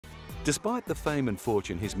Despite the fame and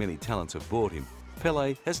fortune his many talents have brought him,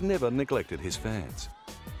 Pele has never neglected his fans.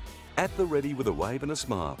 At the ready with a wave and a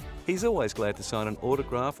smile, he's always glad to sign an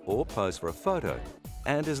autograph or pose for a photo,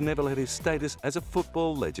 and has never let his status as a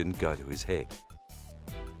football legend go to his head.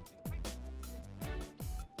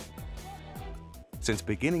 Since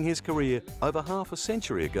beginning his career over half a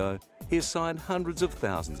century ago, he has signed hundreds of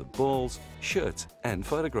thousands of balls, shirts and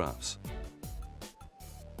photographs.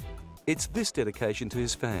 It's this dedication to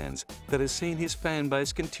his fans that has seen his fan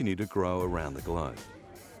base continue to grow around the globe.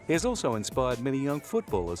 He has also inspired many young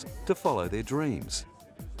footballers to follow their dreams.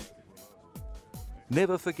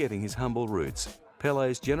 Never forgetting his humble roots,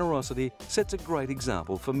 Pele's generosity sets a great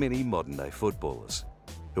example for many modern-day footballers,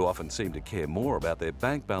 who often seem to care more about their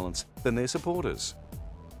bank balance than their supporters.